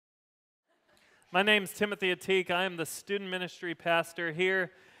My name's Timothy Ateek. I am the student ministry pastor here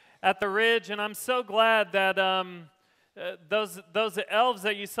at the Ridge, and I'm so glad that those elves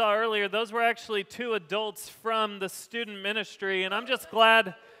that you saw earlier, those were actually two adults from the student ministry, and I'm just glad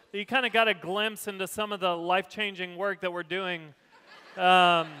that you kind of got a glimpse into some of the life-changing work that we're doing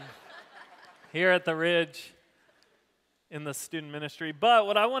here at the Ridge in the student ministry. But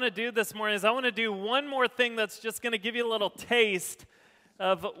what I want to do this morning is I want to do one more thing that's just going to give you a little taste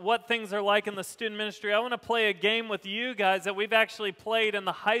of what things are like in the student ministry. I want to play a game with you guys that we've actually played in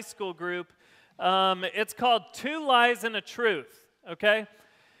the high school group. It's called Two Lies and a Truth, okay?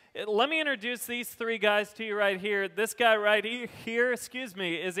 Let me introduce these three guys to you right here. This guy right here, is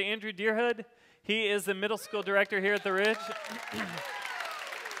Andrew Deerhood. He is the middle school director here at the Ridge.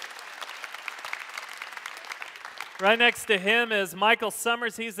 Right next to him is Michael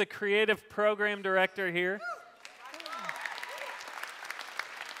Summers. He's the creative program director here.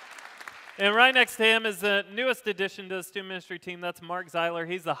 And right next to him is the newest addition to the student ministry team. That's Mark Zeiler.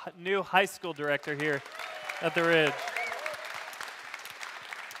 He's the new high school director here at the Ridge.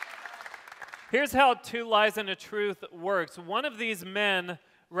 Here's how Two Lies and a Truth works. One of these men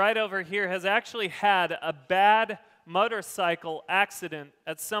right over here has actually had a bad motorcycle accident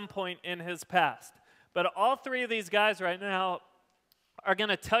at some point in his past. But all three of these guys right now are going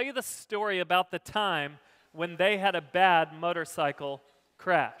to tell you the story about the time when they had a bad motorcycle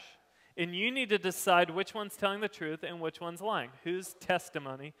crash. And you need to decide which one's telling the truth and which one's lying. Whose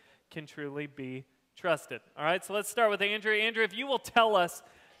testimony can truly be trusted. All right, so let's start with Andrew. Andrew, if you will tell us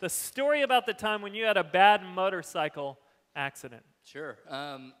the story about the time when you had a bad motorcycle accident. Sure.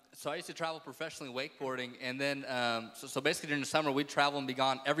 So I used to travel professionally wakeboarding, and then so basically during the summer we'd travel and be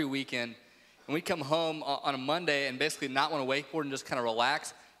gone every weekend, and we'd come home on a Monday and basically not want to wakeboard and just kind of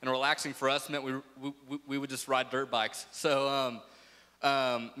relax. And relaxing for us meant we would just ride dirt bikes. So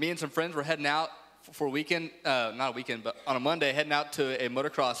me and some friends were heading out for a weekend, not a weekend, but on a Monday, heading out to a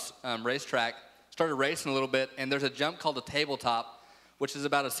motocross racetrack. Started racing a little bit, and there's a jump called a tabletop, which is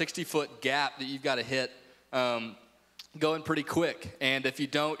about a 60-foot gap that you've got to hit going pretty quick. And if you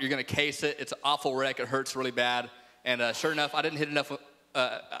don't, you're going to case it. It's an awful wreck. It hurts really bad. And sure enough, I didn't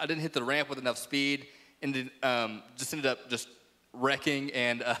hit the ramp with enough speed, and just ended up just wrecking.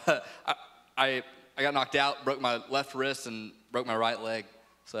 And I got knocked out, broke my left wrist, and broke my right leg.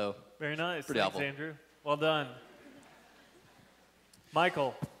 So very nice. Pretty Thanks, awful. Andrew. Well done.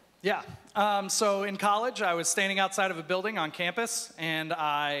 Michael. Yeah. So in college, I was standing outside of a building on campus, and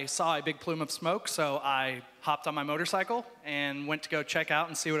I saw a big plume of smoke, so I hopped on my motorcycle and went to go check out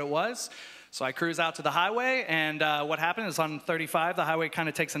and see what it was. So I cruise out to the highway, and what happened is on 35, the highway kind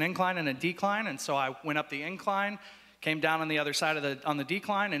of takes an incline and a decline, and so I went up the incline, came down on the other side of on the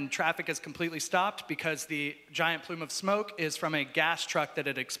decline, and traffic is completely stopped because the giant plume of smoke is from a gas truck that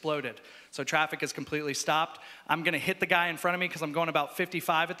had exploded. So traffic is completely stopped. I'm going to hit the guy in front of me because I'm going about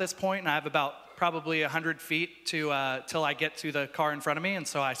 55 at this point, and I have about probably 100 feet till I get to the car in front of me, and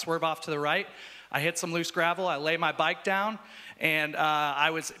so I swerve off to the right. I hit some loose gravel. I lay my bike down, and I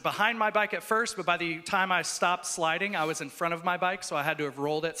was behind my bike at first, but by the time I stopped sliding, I was in front of my bike, so I had to have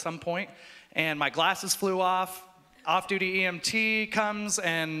rolled at some point, and my glasses flew off. Off-duty EMT comes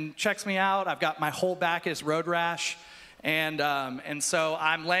and checks me out. I've got my whole back is road rash, and so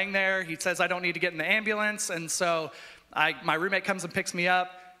I'm laying there. He says I don't need to get in the ambulance, and so my roommate comes and picks me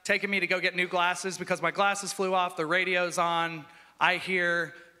up, taking me to go get new glasses because my glasses flew off. The radio's on. I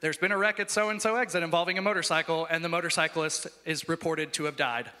hear there's been a wreck at so-and-so exit involving a motorcycle, and the motorcyclist is reported to have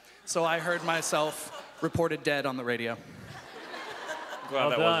died. So I heard myself reported dead on the radio. Well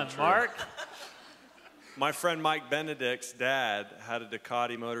done, Mark. My friend Mike Benedict's dad had a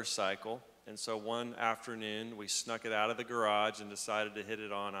Ducati motorcycle, and so one afternoon we snuck it out of the garage and decided to hit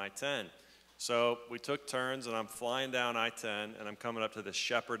it on I-10. So we took turns, and I'm flying down I-10, and I'm coming up to the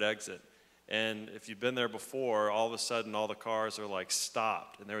Shepherd exit. And if you've been there before, all of a sudden all the cars are like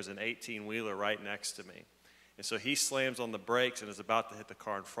stopped, and there was an 18-wheeler right next to me. And so he slams on the brakes and is about to hit the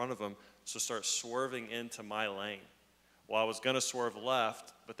car in front of him, so starts swerving into my lane. Well, I was going to swerve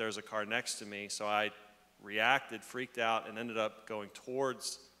left, but there's a car next to me, so I reacted, freaked out, and ended up going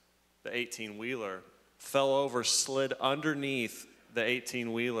towards the 18-wheeler, fell over, slid underneath the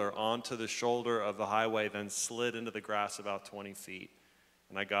 18-wheeler onto the shoulder of the highway, then slid into the grass about 20 feet.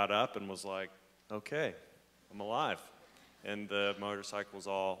 And I got up and was like, okay, I'm alive. And the motorcycle was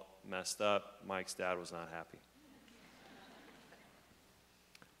all messed up. Mike's dad was not happy.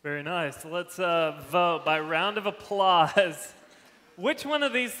 Very nice. Let's vote by round of applause. Which one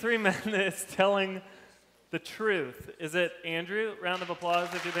of these three men is telling the truth? Is it Andrew? Round of applause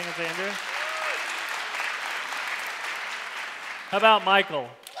if you think it's Andrew. How about Michael?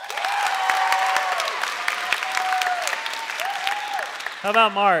 How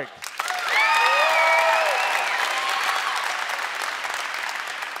about Mark?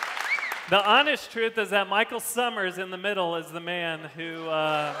 The honest truth is that Michael Summers in the middle is the man who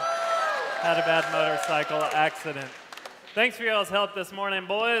had a bad motorcycle accident. Thanks for y'all's help this morning,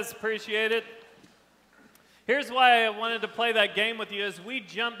 boys. Appreciate it. Here's why I wanted to play that game with you. As we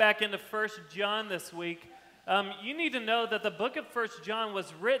jump back into 1 John this week, you need to know that the book of 1 John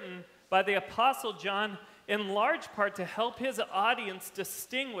was written by the Apostle John in large part to help his audience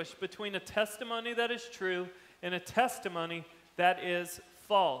distinguish between a testimony that is true and a testimony that is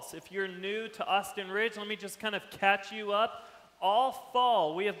false. If you're new to Austin Ridge, let me just kind of catch you up. All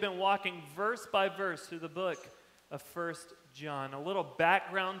fall, we have been walking verse by verse through the book of 1 John. A little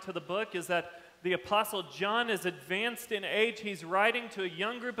background to the book is that the Apostle John is advanced in age. He's writing to a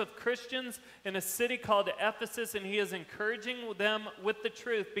young group of Christians in a city called Ephesus, and he is encouraging them with the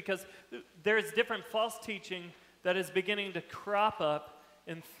truth because there's different false teaching that is beginning to crop up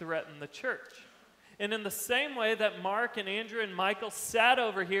and threaten the church. And in the same way that Mark and Andrew and Michael sat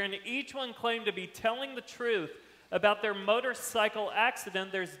over here and each one claimed to be telling the truth about their motorcycle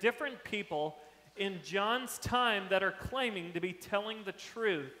accident, there's different people in John's time that are claiming to be telling the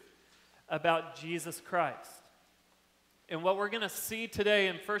truth about Jesus Christ. And what we're going to see today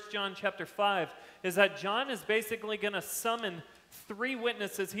in 1 John chapter 5 is that John is basically going to summon three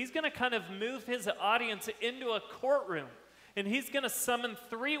witnesses. He's going to kind of move his audience into a courtroom. And he's going to summon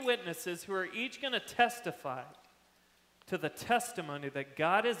three witnesses who are each going to testify to the testimony that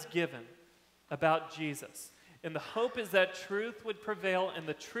God has given about Jesus. And the hope is that truth would prevail. And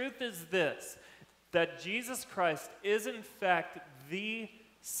the truth is this, that Jesus Christ is in fact the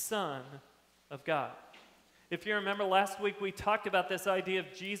Son of God. If you remember last week, we talked about this idea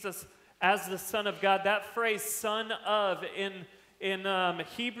of Jesus as the Son of God. That phrase, son of, in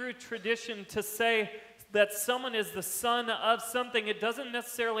Hebrew tradition, to say that someone is the son of something, it doesn't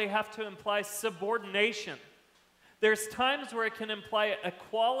necessarily have to imply subordination. There's times where it can imply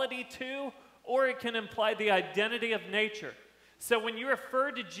equality to, or it can imply the identity of nature. So when you refer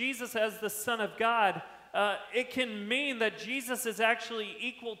to Jesus as the Son of God, it can mean that Jesus is actually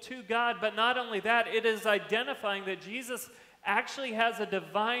equal to God, but not only that, it is identifying that Jesus actually has a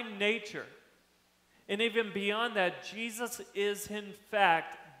divine nature. And even beyond that, Jesus is in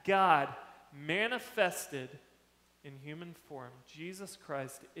fact God manifested in human form. Jesus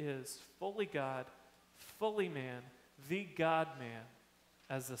Christ is fully God, fully man, the God-man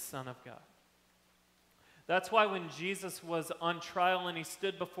as the Son of God. That's why when Jesus was on trial and he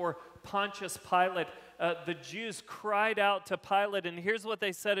stood before Pontius Pilate, the Jews cried out to Pilate, and here's what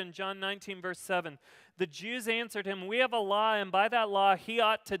they said in John 19, verse 7. The Jews answered him, "We have a law, and by that law he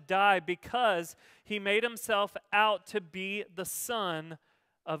ought to die because he made himself out to be the Son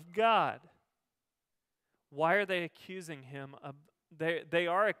of God." Why are they accusing him of, they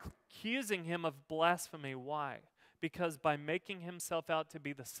are accusing him of blasphemy. Why? Because by making himself out to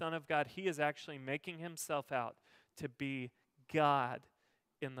be the Son of God, he is actually making himself out to be God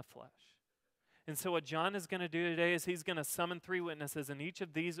in the flesh. And so what John is going to do today is he's going to summon three witnesses, and each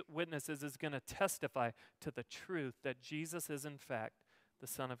of these witnesses is going to testify to the truth that Jesus is in fact the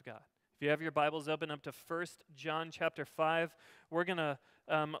Son of God. If you have your Bibles open up to 1 John chapter 5, we're going to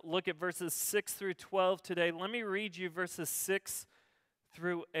look at verses 6 through 12 today. Let me read you verses 6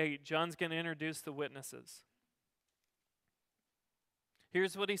 through 8. John's going to introduce the witnesses.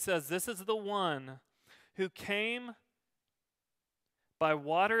 Here's what he says. This is the one who came by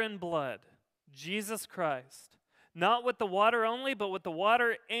water and blood, Jesus Christ. Not with the water only, but with the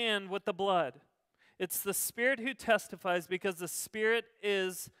water and with the blood. It's the Spirit who testifies, because the Spirit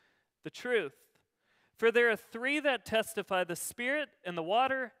is the truth. For there are three that testify, the Spirit and the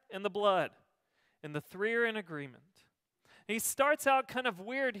water and the blood. And the three are in agreement. He starts out kind of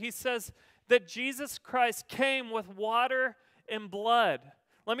weird. He says that Jesus Christ came with water and blood.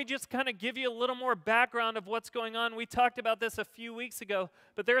 Let me just kind of give you a little more background of what's going on. We talked about this a few weeks ago,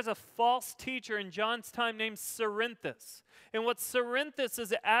 but there's a false teacher in John's time named Cerinthus. And what Cerinthus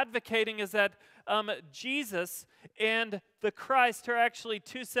is advocating is that Jesus and the Christ are actually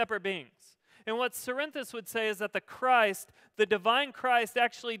two separate beings. And what Cerinthus would say is that the Christ, the divine Christ,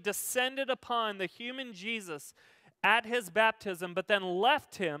 actually descended upon the human Jesus at his baptism, but then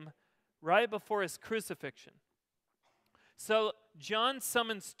left him right before his crucifixion. So John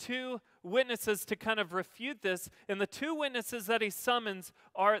summons two witnesses to kind of refute this, and the two witnesses that he summons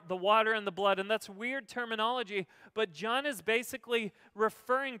are the water and the blood, and that's weird terminology, but John is basically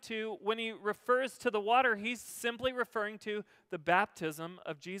referring to, when he refers to the water, he's simply referring to the baptism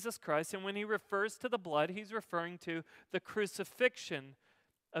of Jesus Christ, and when he refers to the blood, he's referring to the crucifixion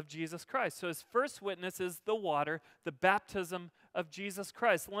of Jesus Christ. So his first witness is the water, the baptism of Jesus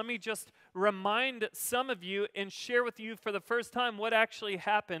Christ. Let me just remind some of you and share with you for the first time what actually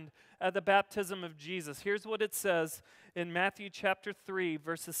happened at the baptism of Jesus. Here's what it says in Matthew chapter 3,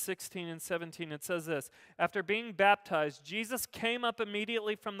 verses 16 and 17. It says this: "After being baptized, Jesus came up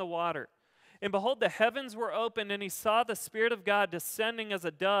immediately from the water. And behold, the heavens were opened, and he saw the Spirit of God descending as a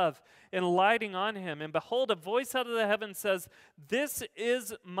dove and lighting on him. And behold, a voice out of the heavens says, 'This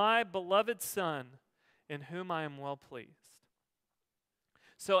is my beloved Son, in whom I am well pleased.'"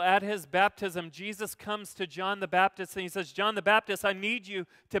 So at his baptism, Jesus comes to John the Baptist and he says, "John the Baptist, I need you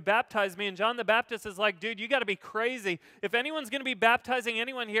to baptize me." And John the Baptist is like, "Dude, you got to be crazy. If anyone's going to be baptizing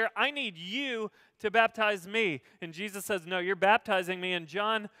anyone here, I need you to baptize me." And Jesus says, "No, you're baptizing me." And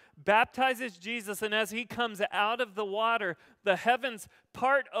John baptizes Jesus, and as he comes out of the water, the heavens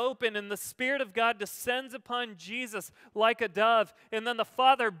part open and the Spirit of God descends upon Jesus like a dove. And then the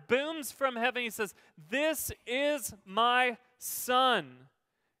Father booms from heaven. He says, "This is my Son,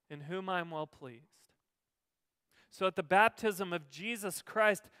 in whom I am well pleased." So at the baptism of Jesus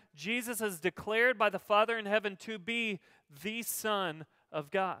Christ, Jesus is declared by the Father in heaven to be the Son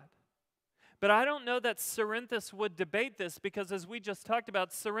of God. But I don't know that Cerinthus would debate this, because as we just talked about,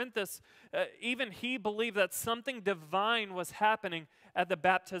 Cerinthus, even he believed that something divine was happening at the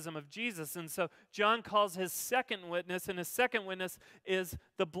baptism of Jesus. And so John calls his second witness, and his second witness is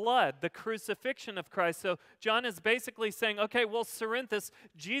the blood, the crucifixion of Christ. So John is basically saying, okay, well, Cerinthus,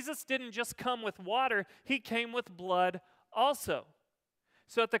 Jesus didn't just come with water, he came with blood also.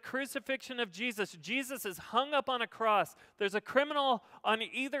 So at the crucifixion of Jesus, Jesus is hung up on a cross. There's a criminal on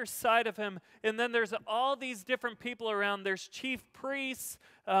either side of him, and then there's all these different people around. There's chief priests,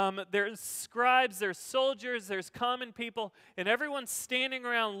 there's scribes, there's soldiers, there's common people, and everyone's standing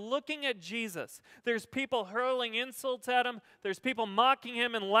around looking at Jesus. There's people hurling insults at him. There's people mocking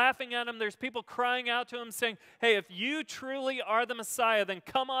him and laughing at him. There's people crying out to him saying, "Hey, if you truly are the Messiah, then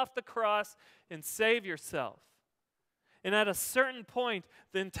come off the cross and save yourself." And at a certain point,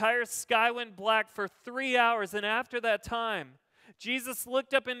 the entire sky went black for 3 hours. And after that time, Jesus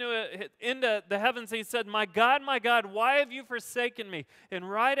looked up into the heavens and he said, my God, why have you forsaken me?"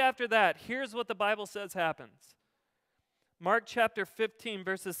 And right after that, here's what the Bible says happens. Mark chapter 15,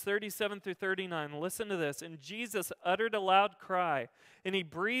 verses 37 through 39. Listen to this. "And Jesus uttered a loud cry, and he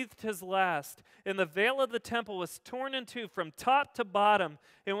breathed his last. And the veil of the temple was torn in two from top to bottom.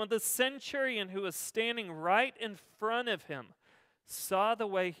 And when the centurion who was standing right in front of him saw the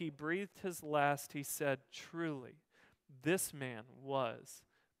way he breathed his last, he said, 'Truly, this man was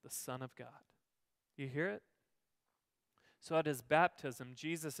the Son of God.'" You hear it? So at his baptism,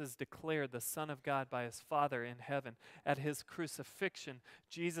 Jesus is declared the Son of God by his Father in heaven. At his crucifixion,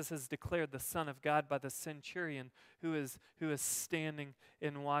 Jesus is declared the Son of God by the centurion who is standing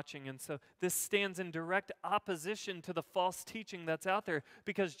and watching. And so this stands in direct opposition to the false teaching that's out there,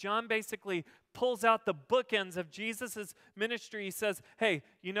 because John basically pulls out the bookends of Jesus' ministry. He says, hey,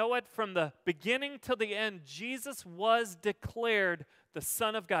 you know what? From the beginning till the end, Jesus was declared the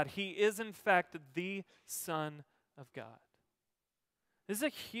Son of God. He is, in fact, the Son of God. This is a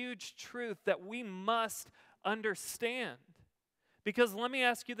huge truth that we must understand. Because let me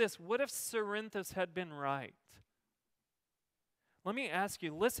ask you this, what if Cerinthus had been right? Let me ask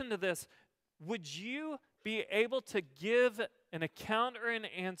you, listen to this. Would you be able to give an account or an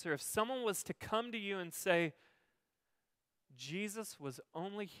answer if someone was to come to you and say, Jesus was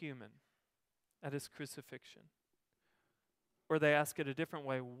only human at his crucifixion? Or they ask it a different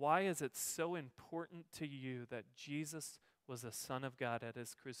way, why is it so important to you that Jesus was the Son of God at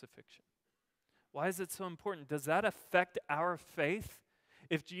his crucifixion? Why is it so important? Does that affect our faith?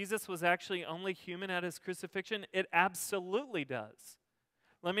 If Jesus was actually only human at his crucifixion, it absolutely does.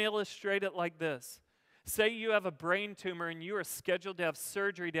 Let me illustrate it like this. Say you have a brain tumor and you are scheduled to have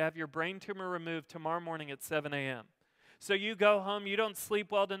surgery to have your brain tumor removed tomorrow morning at 7 a.m. So you go home, you don't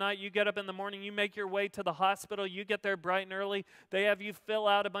sleep well tonight, you get up in the morning, you make your way to the hospital, you get there bright and early, they have you fill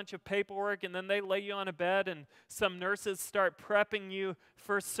out a bunch of paperwork, and then they lay you on a bed, and some nurses start prepping you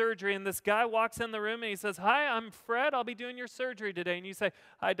for surgery, and this guy walks in the room and he says, "Hi, I'm Fred, I'll be doing your surgery today." And you say,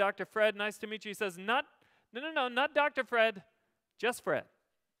 "Hi, Dr. Fred, nice to meet you." He says, No, not Dr. Fred, just Fred.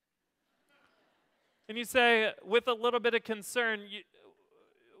 And you say, with a little bit of concern,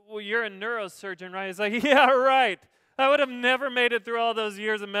 "Well, you're a neurosurgeon, right?" He's like, "Yeah, right. I would have never made it through all those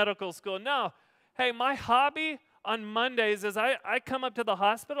years of medical school." No. Hey, my hobby on Mondays is I come up to the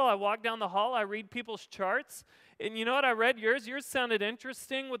hospital, I walk down the hall, I read people's charts. And you know what? I read yours. Yours sounded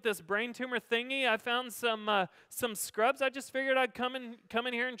interesting with this brain tumor thingy. I found some scrubs. I just figured I'd come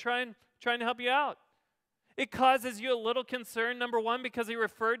in here and try and help you out. It causes you a little concern, number one, because he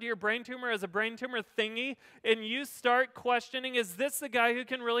referred to your brain tumor as a brain tumor thingy, and you start questioning, is this the guy who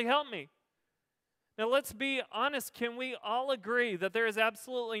can really help me? Now, let's be honest. Can we all agree that there is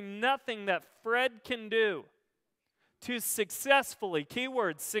absolutely nothing that Fred can do to successfully,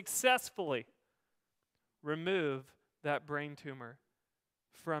 keyword, successfully, remove that brain tumor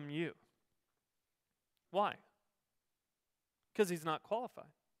from you? Why? Because he's not qualified.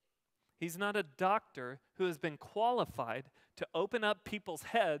 He's not a doctor who has been qualified to open up people's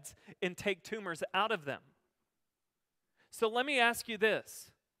heads and take tumors out of them. So let me ask you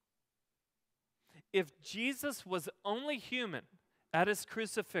this. If Jesus was only human at his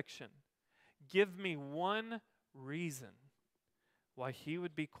crucifixion, give me one reason why he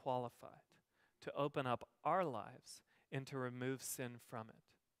would be qualified to open up our lives and to remove sin from it.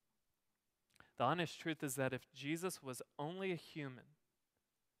 The honest truth is that if Jesus was only a human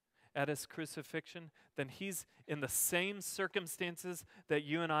at his crucifixion, then he's in the same circumstances that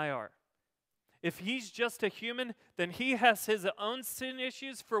you and I are. If he's just a human, then he has his own sin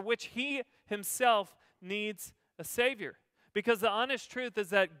issues for which he himself needs a Savior. Because the honest truth is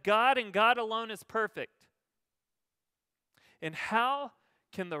that God and God alone is perfect. And how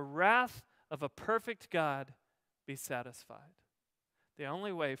can the wrath of a perfect God be satisfied? The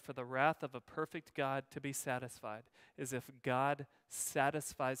only way for the wrath of a perfect God to be satisfied is if God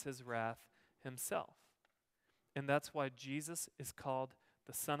satisfies his wrath himself. And that's why Jesus is called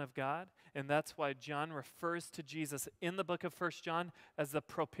the Son of God, and that's why John refers to Jesus in the book of 1 John as the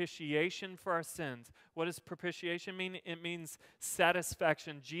propitiation for our sins. What does propitiation mean? It means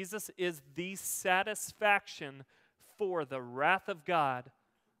satisfaction. Jesus is the satisfaction for the wrath of God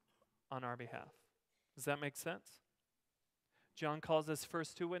on our behalf. Does that make sense? John calls his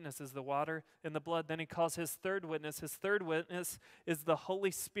first two witnesses the water and the blood. Then he calls his third witness. His third witness is the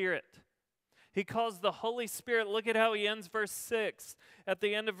Holy Spirit. He calls the Holy Spirit, look at how he ends verse 6. At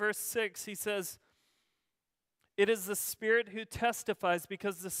the end of verse 6, he says, it is the Spirit who testifies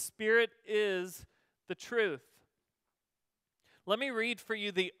because the Spirit is the truth. Let me read for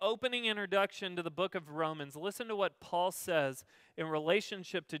you the opening introduction to the book of Romans. Listen to what Paul says in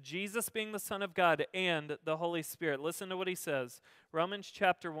relationship to Jesus being the Son of God and the Holy Spirit. Listen to what he says. Romans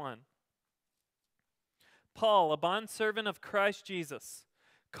chapter 1. Paul, a bondservant of Christ Jesus,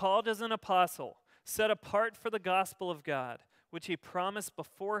 called as an apostle, set apart for the gospel of God, which he promised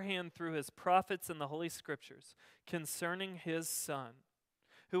beforehand through his prophets in the Holy Scriptures, concerning his Son,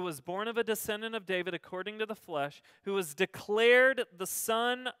 who was born of a descendant of David according to the flesh, who was declared the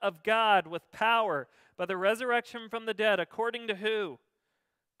Son of God with power by the resurrection from the dead, according to who?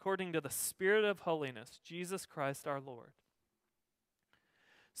 According to the Spirit of holiness, Jesus Christ our Lord.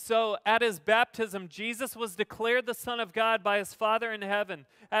 So at his baptism, Jesus was declared the Son of God by his Father in heaven.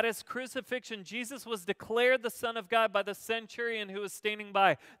 At his crucifixion, Jesus was declared the Son of God by the centurion who was standing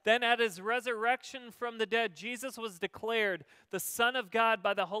by. Then at his resurrection from the dead, Jesus was declared the Son of God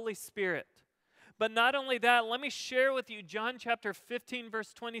by the Holy Spirit. But not only that, let me share with you John chapter 15,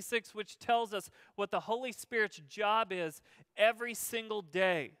 verse 26, which tells us what the Holy Spirit's job is every single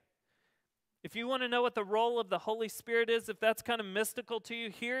day. If you want to know what the role of the Holy Spirit is, if that's kind of mystical to you,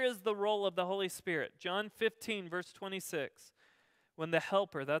 here is the role of the Holy Spirit. John 15, verse 26. When the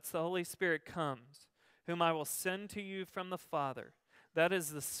Helper, that's the Holy Spirit, comes, whom I will send to you from the Father, that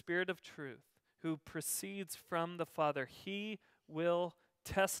is the Spirit of truth, who proceeds from the Father, he will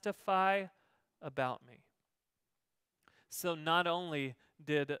testify about me. So not only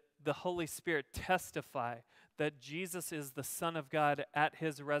did the Holy Spirit testify that Jesus is the Son of God at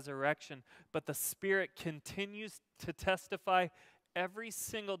his resurrection, but the Spirit continues to testify every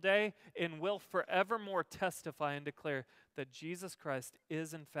single day and will forevermore testify and declare that Jesus Christ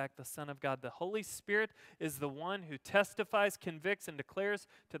is in fact the Son of God. The Holy Spirit is the one who testifies, convicts, and declares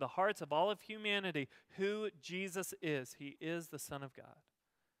to the hearts of all of humanity who Jesus is. He is the Son of God.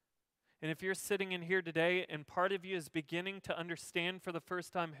 And if you're sitting in here today and part of you is beginning to understand for the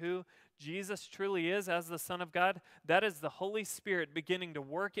first time who Jesus truly is as the Son of God, that is the Holy Spirit beginning to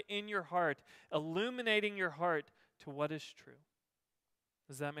work in your heart, illuminating your heart to what is true.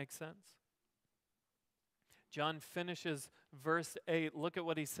 Does that make sense? John finishes verse 8. Look at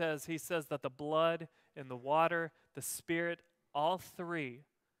what he says. He says that the blood and the water, the Spirit, all three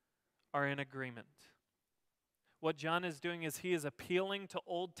are in agreement. What John is doing is he is appealing to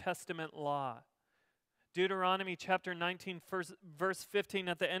Old Testament law. Deuteronomy chapter 19, verse 15,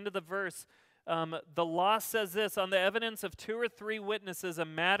 at the end of the verse, the law says this, on the evidence of 2 or 3 witnesses, a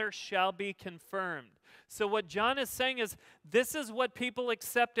matter shall be confirmed. So what John is saying is, this is what people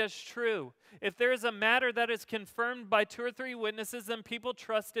accept as true. If there is a matter that is confirmed by 2 or 3 witnesses, then people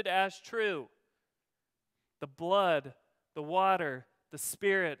trust it as true. The blood, the water, the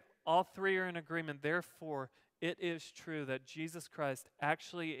Spirit, all three are in agreement. Therefore, it is true that Jesus Christ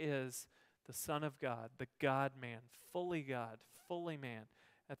actually is the Son of God, the God-man, fully God, fully man,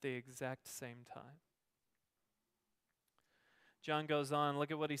 at the exact same time. John goes on,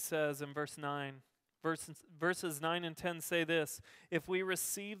 look at what he says in verse 9. Verses 9 and 10 say this: if we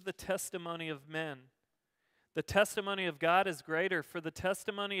receive the testimony of men, the testimony of God is greater, for the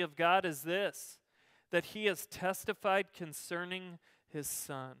testimony of God is this, that he has testified concerning his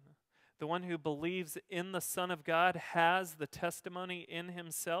Son. The one who believes in the Son of God has the testimony in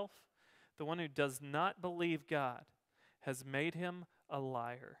himself. The one who does not believe God has made him a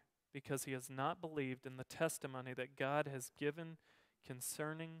liar, because he has not believed in the testimony that God has given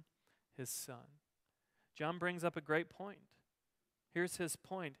concerning his Son. John brings up a great point. Here's his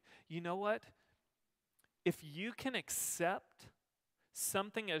point. You know what? If you can accept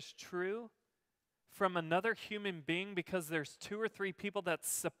something as true from another human being because there's 2 or 3 people that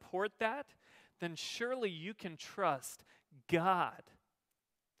support that, then surely you can trust God,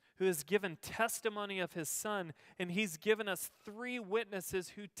 who has given testimony of his Son, and he's given us 3 witnesses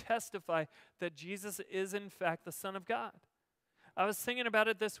who testify that Jesus is in fact the Son of God. I was thinking about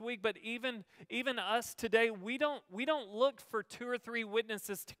it this week, but even us today, we don't look for 2 or 3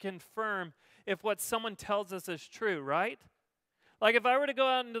 witnesses to confirm if what someone tells us is true, right? Like if I were to go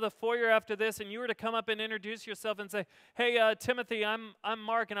out into the foyer after this and you were to come up and introduce yourself and say, hey, Timothy, I'm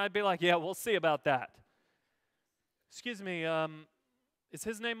Mark, and I'd be like, yeah, we'll see about that. Excuse me, is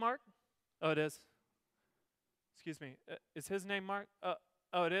his name Mark? Oh, it is. Excuse me, is his name Mark?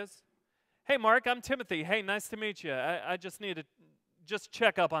 Oh, it is? Hey, Mark, I'm Timothy. Hey, nice to meet you. I just need to just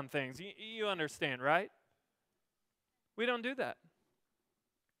check up on things. You understand, right? We don't do that.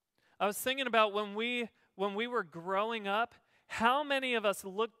 I was thinking about when we were growing up, how many of us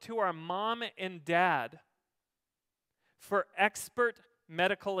looked to our mom and dad for expert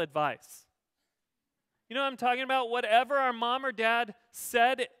medical advice? You know what I'm talking about? Whatever our mom or dad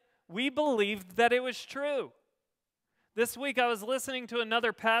said, we believed that it was true. This week I was listening to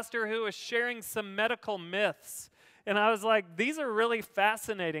another pastor who was sharing some medical myths. And I was like, these are really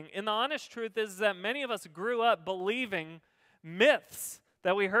fascinating. And the honest truth is that many of us grew up believing myths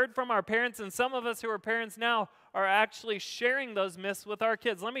that we heard from our parents, and some of us who are parents now are actually sharing those myths with our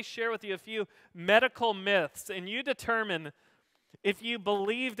kids. Let me share with you a few medical myths, and you determine if you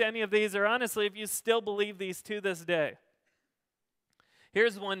believed any of these, or honestly, if you still believe these to this day.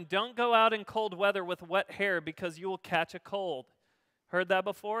 Here's one: don't go out in cold weather with wet hair because you will catch a cold. Heard that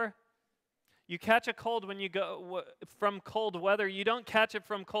before? You catch a cold when you go from cold weather. You don't catch it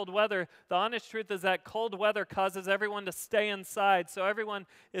from cold weather. The honest truth is that cold weather causes everyone to stay inside, so everyone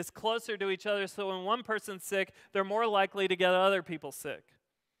is closer to each other, so when one person's sick, they're more likely to get other people sick.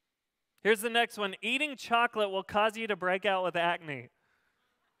 Here's the next one: eating chocolate will cause you to break out with acne.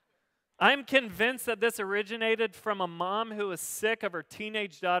 I'm convinced that this originated from a mom who was sick of her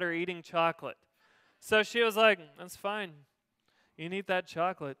teenage daughter eating chocolate. So she was like, that's fine. You can eat that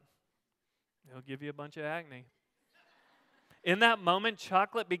chocolate. It'll give you a bunch of acne. In that moment,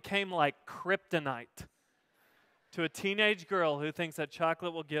 chocolate became like kryptonite to a teenage girl who thinks that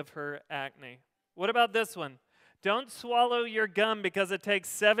chocolate will give her acne. What about this one? Don't swallow your gum because it takes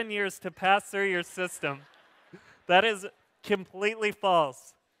 7 years to pass through your system. That is completely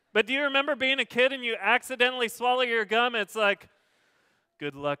false. But do you remember being a kid and you accidentally swallow your gum? It's like,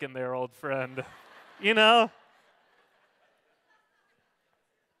 good luck in there, old friend. You know?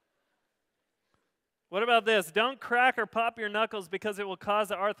 What about this? Don't crack or pop your knuckles because it will cause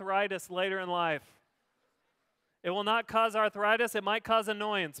arthritis later in life. It will not cause arthritis. It might cause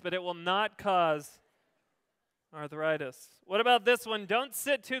annoyance, but it will not cause arthritis. What about this one? Don't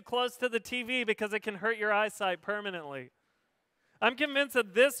sit too close to the TV because it can hurt your eyesight permanently. I'm convinced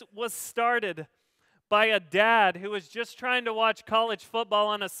that this was started by a dad who was just trying to watch college football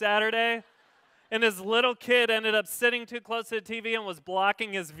on a Saturday, and his little kid ended up sitting too close to the TV and was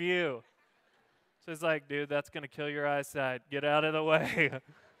blocking his view. So he's like, dude, that's going to kill your eyesight. Get out of the way.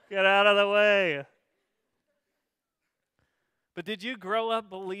 Get out of the way. But did you grow up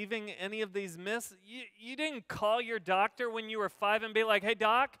believing any of these myths? You didn't call your doctor when you were 5 and be like, hey,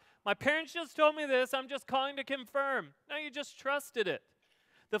 doc, my parents just told me this. I'm just calling to confirm. No, you just trusted it.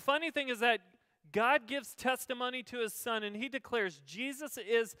 The funny thing is that God gives testimony to his Son, and he declares Jesus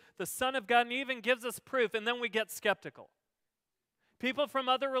is the Son of God, and he even gives us proof, and then we get skeptical. People from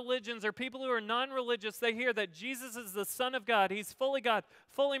other religions or people who are non-religious, they hear that Jesus is the Son of God. He's fully God,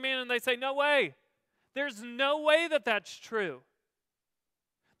 fully man, and they say, no way. There's no way that that's true.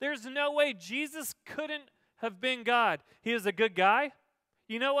 There's no way Jesus couldn't have been God. He is a good guy.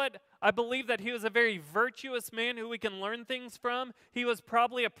 You know what? I believe that he was a very virtuous man who we can learn things from. He was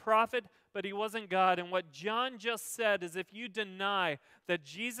probably a prophet, but he wasn't God. And what John just said is if you deny that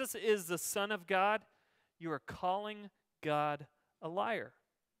Jesus is the Son of God, you are calling God a liar.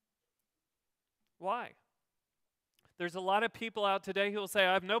 Why? There's a lot of people out today who will say,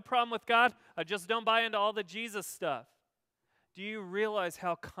 I have no problem with God, I just don't buy into all the Jesus stuff. Do you realize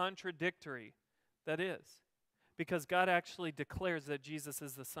how contradictory that is? Because God actually declares that Jesus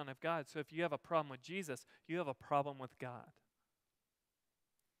is the Son of God. So if you have a problem with Jesus, you have a problem with God.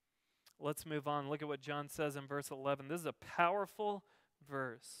 Let's move on. Look at what John says in verse 11. This is a powerful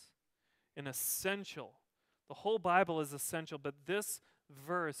verse, an essential. The whole Bible is essential, but this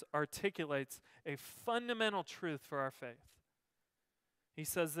verse articulates a fundamental truth for our faith. He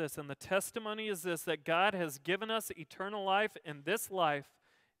says this, and the testimony is this, that God has given us eternal life, and this life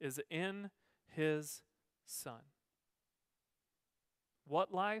is in His Son.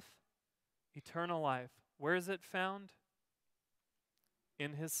 What life? Eternal life. Where is it found?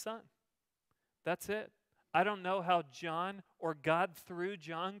 In His Son. That's it. I don't know how John or God through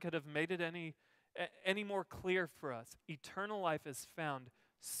John could have made it any more clear for us. Eternal life is found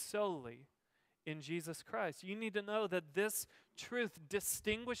solely in Jesus Christ. You need to know that this truth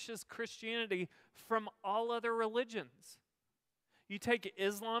distinguishes Christianity from all other religions. You take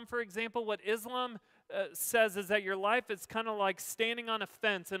Islam, for example. What Islam says is that your life is kind of like standing on a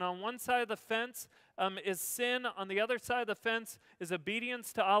fence, and on one side of the fence is sin, on the other side of the fence is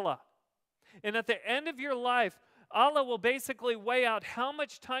obedience to Allah. And at the end of your life, Allah will basically weigh out how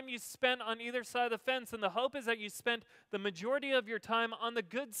much time you spent on either side of the fence, and the hope is that you spent the majority of your time on the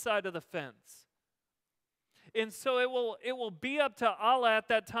good side of the fence. And so it will be up to Allah at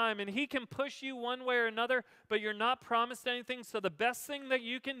that time, and He can push you one way or another, but you're not promised anything. So the best thing that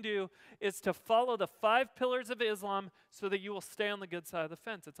you can do is to follow the 5 pillars of Islam so that you will stay on the good side of the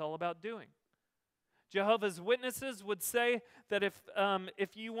fence. It's all about doing. Jehovah's Witnesses would say that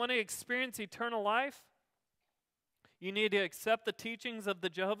if you want to experience eternal life, you need to accept the teachings of the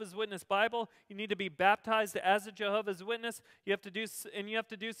Jehovah's Witness Bible. You need to be baptized as a Jehovah's Witness. You have to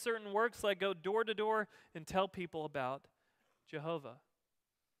do certain works like go door to door and tell people about Jehovah.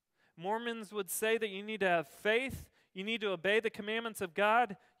 Mormons would say that you need to have faith. You need to obey the commandments of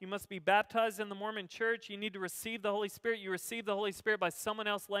God. You must be baptized in the Mormon church. You need to receive the Holy Spirit. You receive the Holy Spirit by someone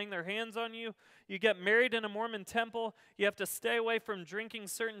else laying their hands on you. You get married in a Mormon temple. You have to stay away from drinking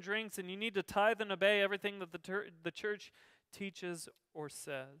certain drinks, and you need to tithe and obey everything that the church teaches or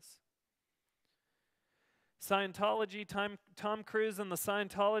says. Scientology, Tom Cruise and the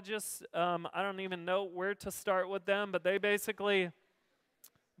Scientologists, I don't even know where to start with them, but they basically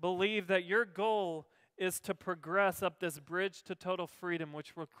believe that your goal is to progress up this bridge to total freedom,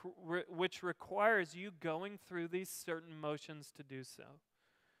 which requires you going through these certain motions to do so.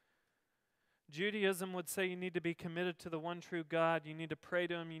 Judaism would say you need to be committed to the one true God. You need to pray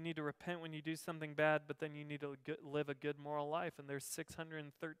to Him. You need to repent when you do something bad, but then you need to live a good moral life. And there's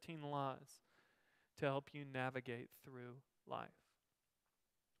 613 laws to help you navigate through life.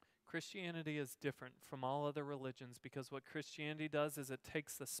 Christianity is different from all other religions because what Christianity does is it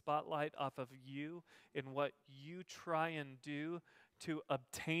takes the spotlight off of you and what you try and do to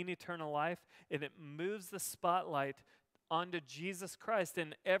obtain eternal life, and it moves the spotlight onto Jesus Christ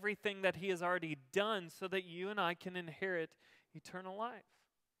and everything that He has already done so that you and I can inherit eternal life.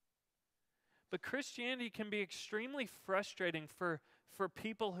 But Christianity can be extremely frustrating for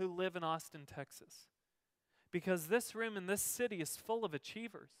people who live in Austin, Texas, because this room in this city is full of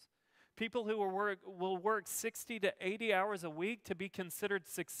achievers. People who will work 60 to 80 hours a week to be considered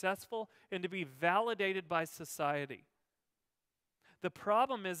successful and to be validated by society. The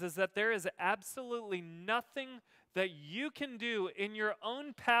problem is that there is absolutely nothing that you can do in your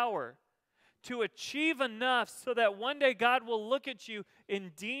own power to achieve enough so that one day God will look at you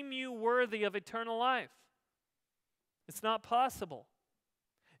and deem you worthy of eternal life. It's not possible.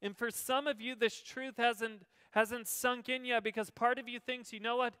 And for some of you, this truth hasn't sunk in yet because part of you thinks, you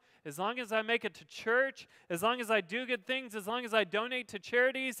know what, as long as I make it to church, as long as I do good things, as long as I donate to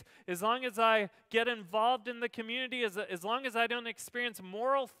charities, as long as I get involved in the community, as long as I don't experience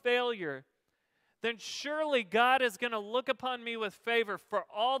moral failure, then surely God is going to look upon me with favor for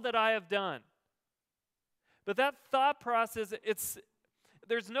all that I have done. But that thought process,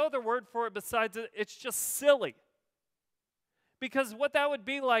 there's no other word for it besides it's just silly. Because what that would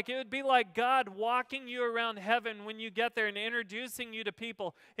be like, it would be like God walking you around heaven when you get there and introducing you to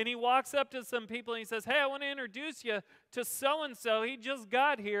people. And He walks up to some people and He says, hey, I want to introduce you to so-and-so. He just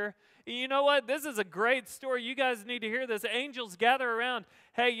got here. And you know what? This is a great story. You guys need to hear this. Angels gather around.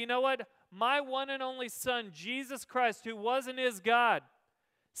 Hey, you know what? My one and only Son, Jesus Christ, who was and is God,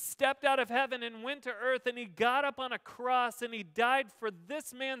 stepped out of heaven and went to earth, and he got up on a cross and he died for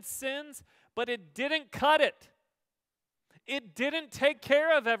this man's sins, but it didn't cut it. It didn't take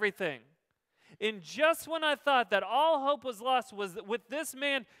care of everything. And just when I thought that all hope was lost was with this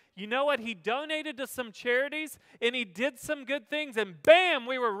man, you know what? He donated to some charities and he did some good things, and bam,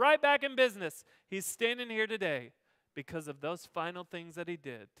 we were right back in business. He's standing here today because of those final things that he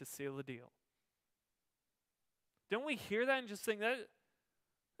did to seal the deal. Don't we hear that and just think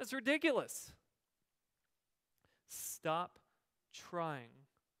that's ridiculous? Stop trying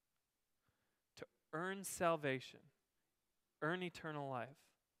to earn salvation, earn eternal life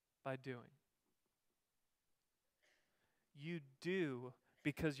by doing. You do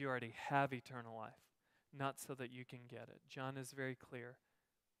because you already have eternal life, not so that you can get it. John is very clear.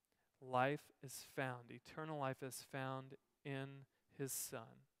 Life is found, eternal life is found in his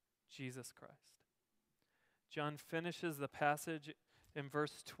Son, Jesus Christ. John finishes the passage in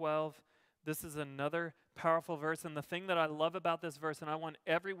verse 12. This is another powerful verse, and the thing that I love about this verse, and I want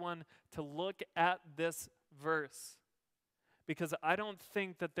everyone to look at this verse, because I don't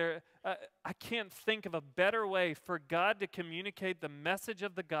think that I can't think of a better way for God to communicate the message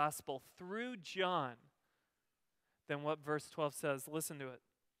of the gospel through John than what verse 12 says. Listen to it.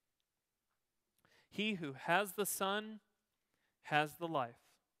 He who has the Son has the life.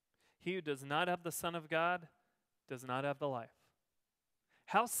 He who does not have the Son of God does not have the life.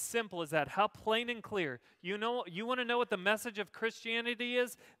 How simple is that? How plain and clear? You want to know what the message of Christianity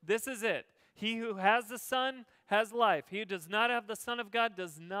is? This is it. He who has the Son has life. He who does not have the Son of God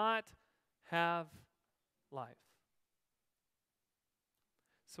does not have life.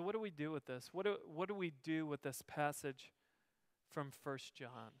 So what do we do with this? What do we do with this passage from 1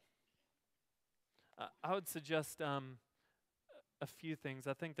 John? I would suggest a few things.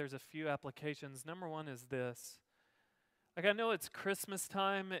 I think there's a few applications. Number one is this. Like, I know it's Christmas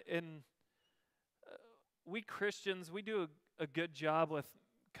time, and we Christians, we do a good job with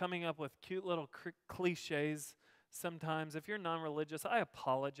coming up with cute little cliches sometimes. If you're non-religious, I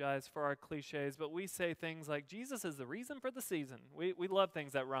apologize for our cliches, but we say things like, Jesus is the reason for the season. We love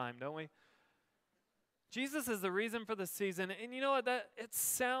things that rhyme, don't we? Jesus is the reason for the season. And you know what? It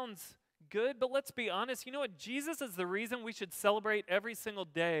sounds good, but let's be honest. You know what? Jesus is the reason we should celebrate every single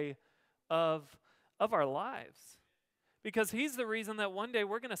day of our lives. Because he's the reason that one day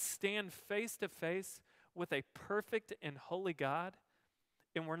we're going to stand face to face with a perfect and holy God,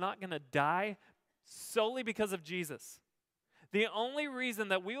 and we're not going to die solely because of Jesus. The only reason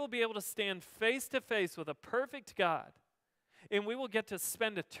that we will be able to stand face to face with a perfect God, and we will get to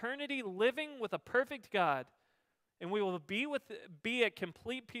spend eternity living with a perfect God, and we will be at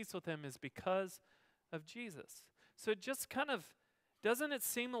complete peace with him, is because of Jesus. So it just kind of, doesn't it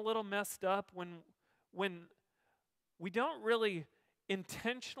seem a little messed up when we don't really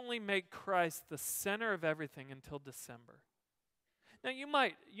intentionally make Christ the center of everything until December? Now,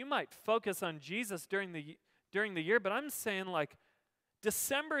 you might focus on Jesus during the year, but I'm saying, like,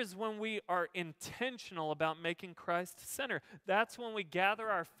 December is when we are intentional about making Christ center. That's when we gather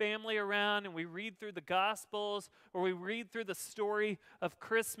our family around and we read through the Gospels, or we read through the story of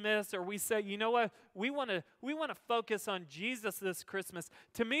Christmas, or we say, you know what, we want to focus on Jesus this Christmas.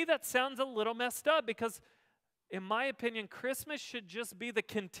 To me, that sounds a little messed up, because in my opinion, Christmas should just be the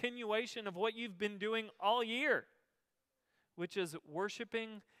continuation of what you've been doing all year, which is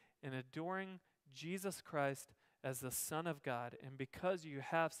worshiping and adoring Jesus Christ as the Son of God. And because you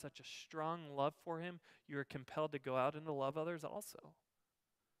have such a strong love for him, you are compelled to go out and to love others also.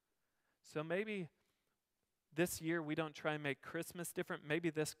 So maybe this year we don't try and make Christmas different. Maybe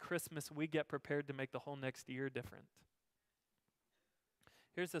this Christmas we get prepared to make the whole next year different.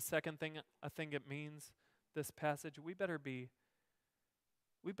 Here's the second thing I think it means, this passage. We better be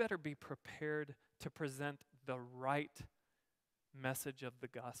prepared to present the right message of the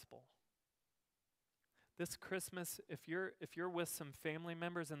gospel. This Christmas, if you're with some family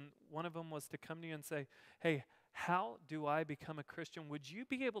members and one of them was to come to you and say, hey, how do I become a Christian? Would you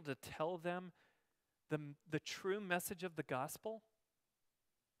be able to tell them the true message of the gospel?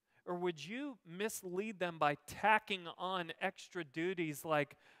 Or would you mislead them by tacking on extra duties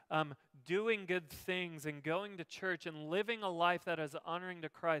like doing good things and going to church and living a life that is honoring to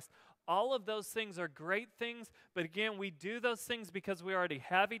Christ? All of those things are great things, but again, we do those things because we already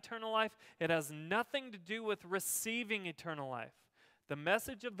have eternal life. It has nothing to do with receiving eternal life. The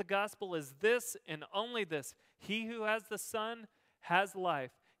message of the gospel is this and only this: he who has the Son has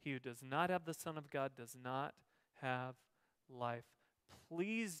life. He who does not have the Son of God does not have life.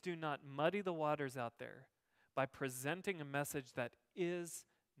 Please do not muddy the waters out there by presenting a message that is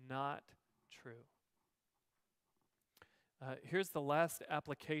not true. Here's the last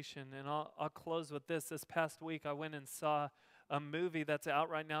application, and I'll close with this. This past week, I went and saw a movie that's out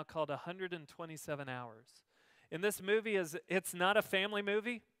right now called 127 Hours. And this movie it's not a family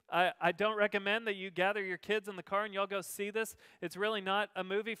movie. I don't recommend that you gather your kids in the car and y'all go see this. It's really not a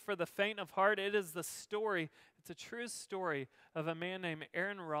movie for the faint of heart. It is the story. It's a true story of a man named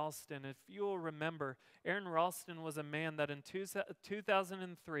Aaron Ralston. If you will remember, Aaron Ralston was a man that in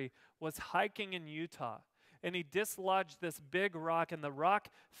 2003 was hiking in Utah. And he dislodged this big rock, and the rock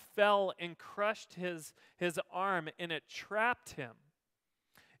fell and crushed his arm, and it trapped him.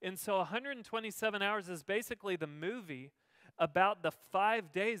 And so 127 Hours is basically the movie about the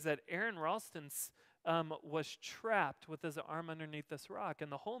 5 days that Aaron Ralston was trapped with his arm underneath this rock.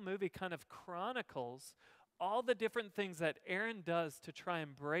 And the whole movie kind of chronicles all the different things that Aaron does to try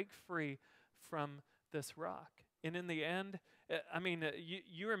and break free from this rock. And in the end,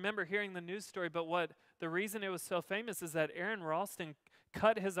 you remember hearing the news story, but the reason it was so famous is that Aaron Ralston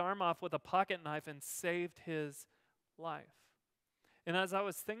cut his arm off with a pocket knife and saved his life. And as I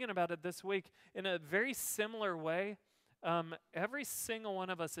was thinking about it this week, in a very similar way, every single one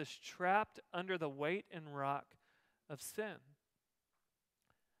of us is trapped under the weight and rock of sin.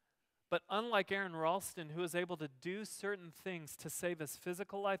 But unlike Aaron Ralston, who was able to do certain things to save his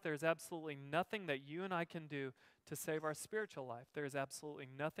physical life, there's absolutely nothing that you and I can do to save our spiritual life. There is absolutely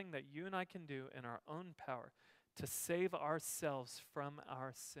nothing that you and I can do in our own power to save ourselves from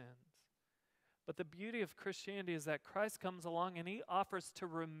our sins. But the beauty of Christianity is that Christ comes along and he offers to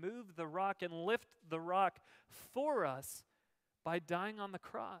remove the rock and lift the rock for us by dying on the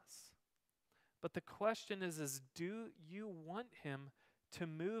cross. But the question is do you want him to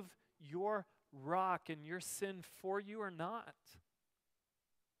move your rock and your sin for you or not?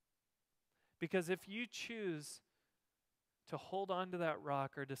 Because if you choose to hold on to that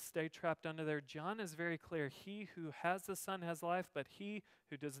rock or to stay trapped under there, John is very clear. He who has the Son has life, but he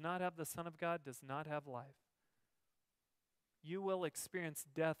who does not have the Son of God does not have life. You will experience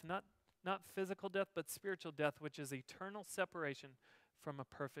death, not physical death, but spiritual death, which is eternal separation from a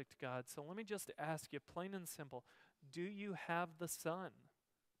perfect God. So let me just ask you, plain and simple, do you have the Son?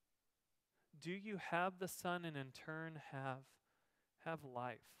 Do you have the Son and in turn have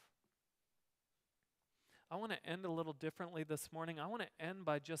life? I want to end a little differently this morning. I want to end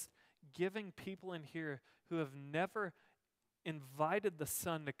by just giving people in here who have never invited the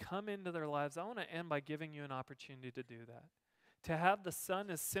Son to come into their lives. I want to end by giving you an opportunity to do that. To have the Son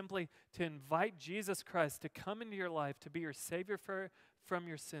is simply to invite Jesus Christ to come into your life, to be your Savior from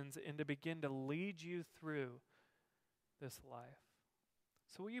your sins, and to begin to lead you through this life.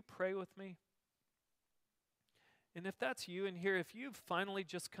 So will you pray with me? And if that's you in here, if you've finally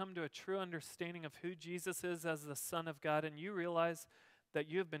just come to a true understanding of who Jesus is as the Son of God, and you realize that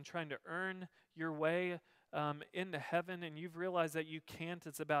you've been trying to earn your way into heaven, and you've realized that you can't,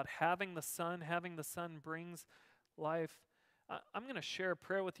 it's about having the Son brings life. I'm going to share a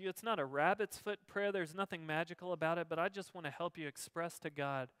prayer with you. It's not a rabbit's foot prayer. There's nothing magical about it, but I just want to help you express to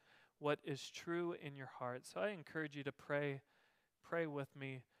God what is true in your heart. So I encourage you to pray with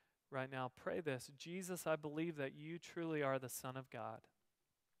me right now. Pray this: Jesus, I believe that you truly are the Son of God.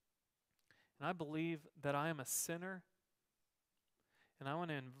 And I believe that I am a sinner. And I want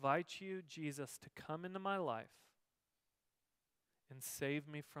to invite you, Jesus, to come into my life and save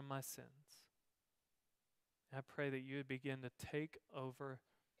me from my sins. And I pray that you would begin to take over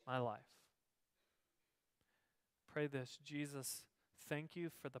my life. Pray this: Jesus, thank you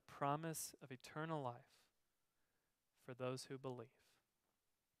for the promise of eternal life for those who believe.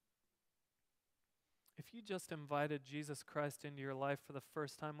 If you just invited Jesus Christ into your life for the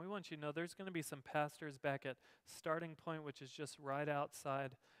first time, we want you to know there's going to be some pastors back at Starting Point, which is just right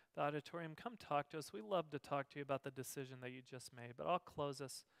outside the auditorium. Come talk to us. We love to talk to you about the decision that you just made. But I'll close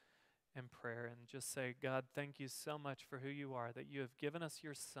us in prayer and just say, God, thank you so much for who you are, that you have given us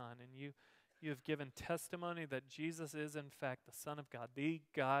your Son, and you have given testimony that Jesus is, in fact, the Son of God, the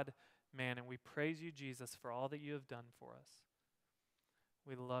God-man. And we praise you, Jesus, for all that you have done for us.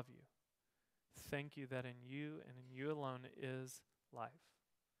 We love you. Thank you that in you and in you alone is life.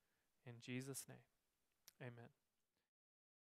 In Jesus' name, amen.